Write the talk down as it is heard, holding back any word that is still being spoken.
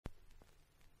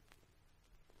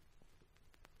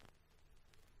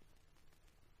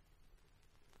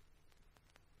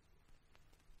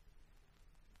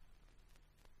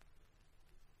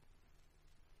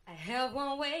have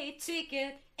one-way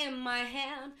ticket in my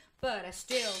hand, but I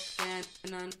still can't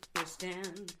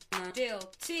understand. But I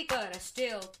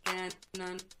still can't understand. But I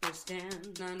still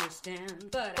can't understand.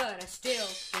 But I still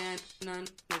can't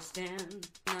understand.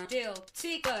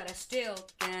 But I still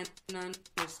can't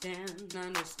understand.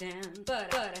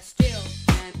 But I still can't understand. But I still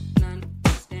can't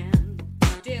understand. But I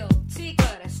still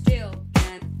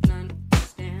can't understand.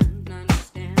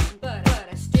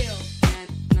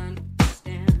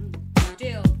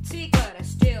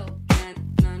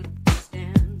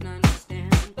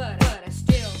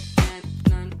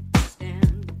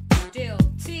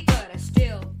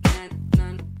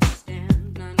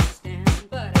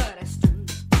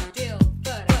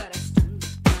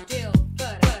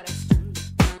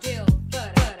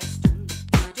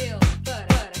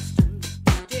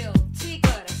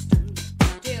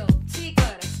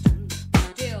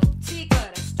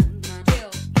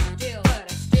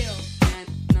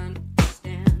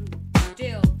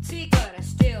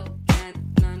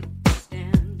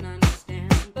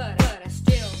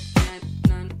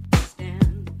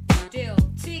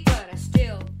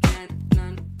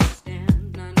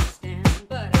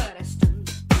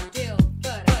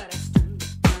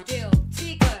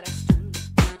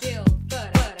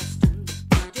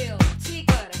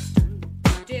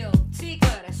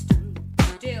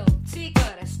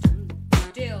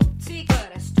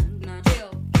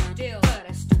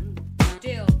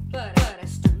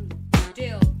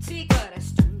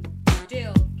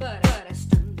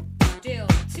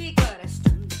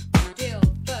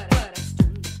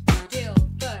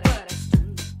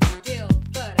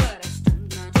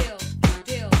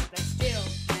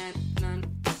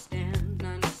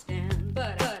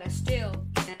 But I still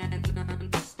can't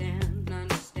understand.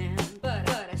 But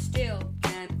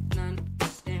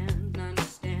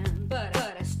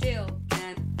I still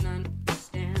can't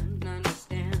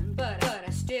understand. But I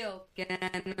still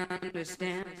can't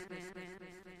understand.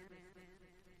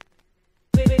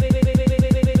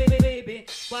 Baby,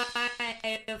 why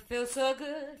it feels so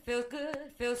good, feels good,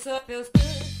 feels so feels good,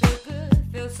 feels good,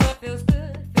 feels so feels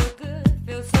good, feels good,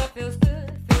 feels so feels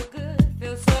good, feels good,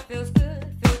 feels so feels good,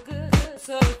 feels good,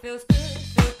 so feels good,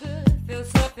 feels good, feels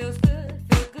so feels good,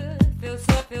 feels good, feels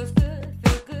so feels good,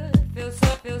 feels good, feels so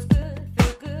feels good,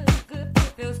 feels good, good,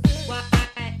 feels good. Why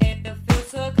it feels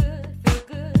so good, feels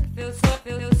good, feels so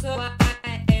feels so. Why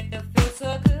it feels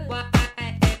so good, why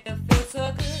it feels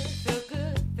so good, feels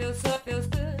good, feels so feels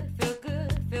good, feels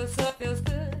good, feels so feels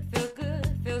good, feels good,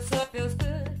 feels so feels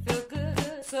good, feels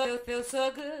good, so feels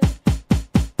so good.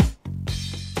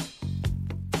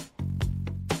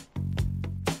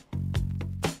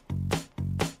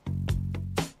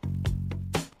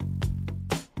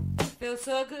 Feels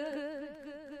so good,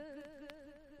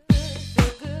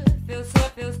 feel good, feels so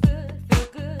feels good, feel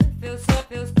good, feels so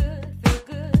feels good, feel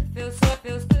good, feels so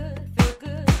feels good, feel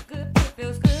good, good,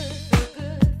 feels good, feel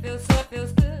good, feels so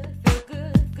feels good, feel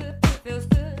good, good, feels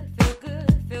good, feel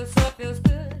good, feels so feels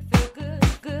good, feel good,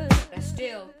 good. I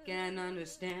still can't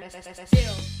understand. I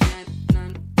still can't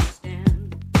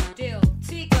understand.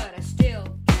 But I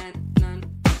still can't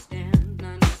understand.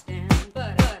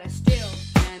 But I still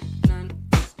can't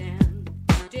understand.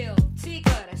 But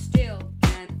I still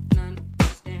can't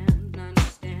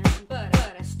understand. But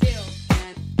I still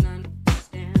can't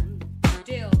understand.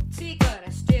 But I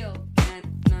still can't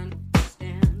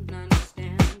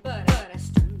understand. But I still,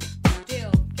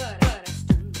 but I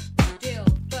still,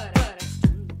 but I still, but I still,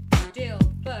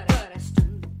 but I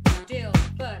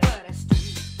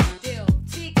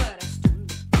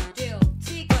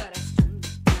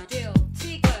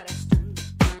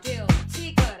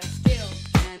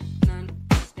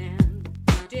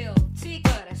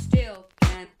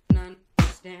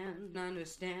still,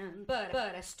 understand, but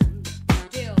I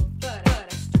still, but I still, but I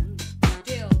still,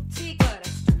 but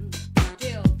I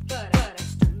still, but I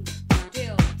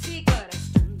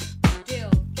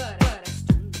still,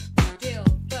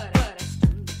 but I still,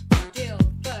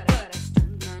 but I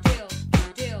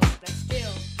still,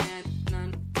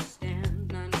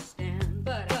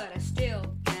 but I still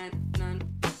can't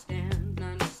understand, but I still can't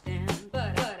understand,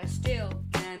 but I still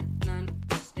can't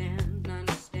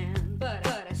understand, but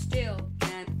I still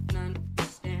can't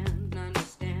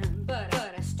understand, but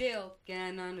I still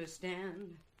can't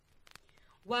understand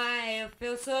why it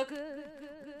feels so good.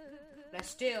 I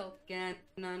still can't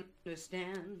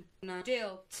understand.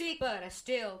 But I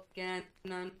still can't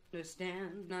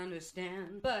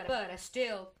understand. But I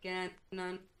still can't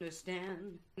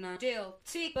understand. still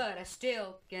see, but I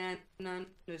still can't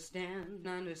understand,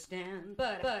 but I still,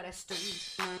 but I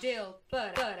still,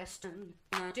 but I still,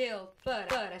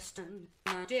 but I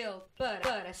still, but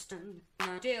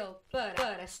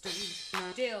I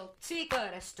still see,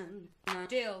 but I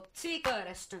still see, but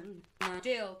I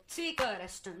still see, but I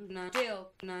still,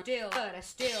 but I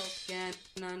still can't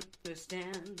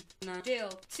understand,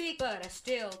 see, but I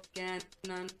still can't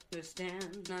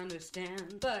understand, but I still can't understand, see, but I still can't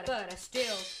understand, but I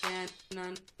still can't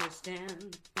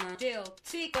understand,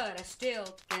 see, but I still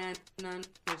can't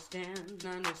understand,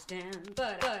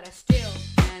 but I still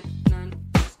can't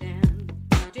understand,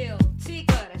 see,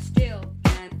 but I still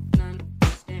can't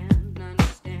understand,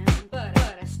 but I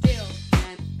still.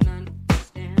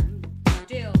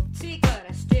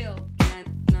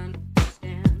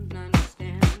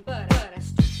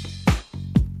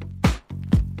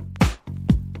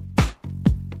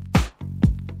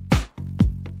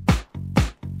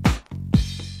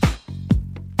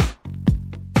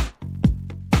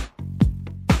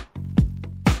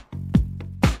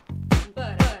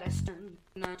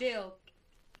 Still